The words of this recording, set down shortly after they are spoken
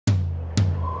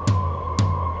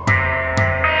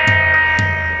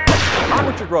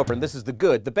Richard Roeper, and this is the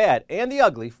good, the bad, and the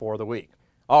ugly for the week.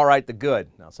 All right, the good.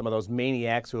 Now, some of those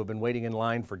maniacs who have been waiting in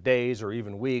line for days or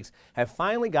even weeks have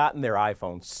finally gotten their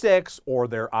iPhone 6 or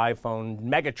their iPhone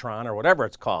Megatron or whatever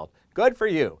it's called. Good for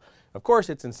you. Of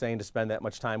course, it's insane to spend that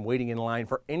much time waiting in line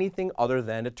for anything other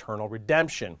than eternal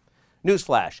redemption.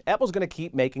 Newsflash, Apple's going to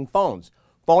keep making phones.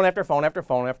 Phone after phone after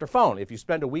phone after phone. If you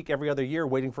spend a week every other year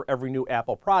waiting for every new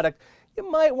Apple product, you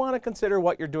might want to consider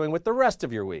what you're doing with the rest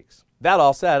of your weeks. That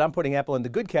all said, I'm putting Apple in the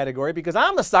good category because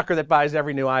I'm the sucker that buys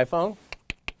every new iPhone.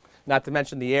 Not to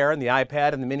mention the Air and the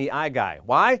iPad and the Mini iGuy.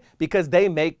 Why? Because they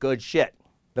make good shit.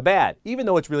 The bad, even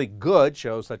though it's really good,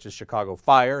 shows such as Chicago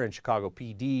Fire and Chicago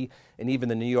PD and even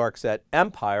the New York set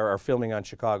Empire are filming on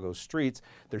Chicago's streets.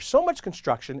 There's so much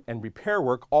construction and repair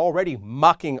work already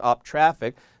mucking up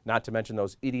traffic, not to mention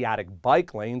those idiotic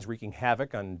bike lanes wreaking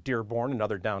havoc on Dearborn and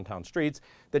other downtown streets,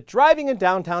 that driving in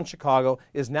downtown Chicago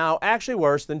is now actually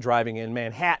worse than driving in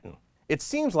Manhattan. It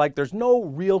seems like there's no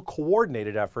real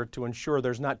coordinated effort to ensure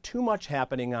there's not too much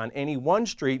happening on any one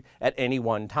street at any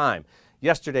one time.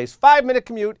 Yesterday's 5-minute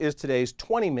commute is today's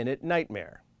 20-minute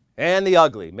nightmare. And the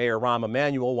ugly. Mayor Rahm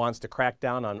Emanuel wants to crack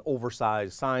down on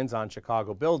oversized signs on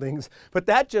Chicago buildings, but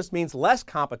that just means less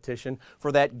competition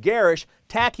for that garish,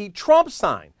 tacky Trump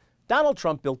sign. Donald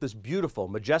Trump built this beautiful,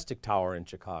 majestic tower in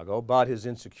Chicago, but his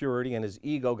insecurity and his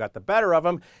ego got the better of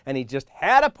him, and he just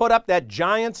had to put up that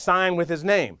giant sign with his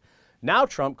name. Now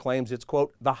Trump claims it's,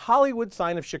 quote, the Hollywood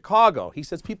sign of Chicago. He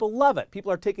says people love it.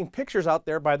 People are taking pictures out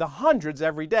there by the hundreds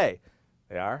every day.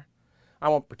 They are? I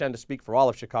won't pretend to speak for all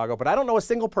of Chicago, but I don't know a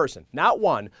single person, not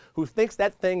one, who thinks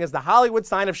that thing is the Hollywood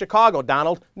sign of Chicago,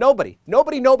 Donald. Nobody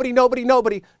I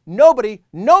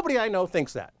know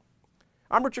thinks that.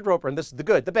 I'm Richard Roeper, and this is the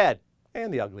good, the bad,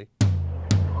 and the ugly.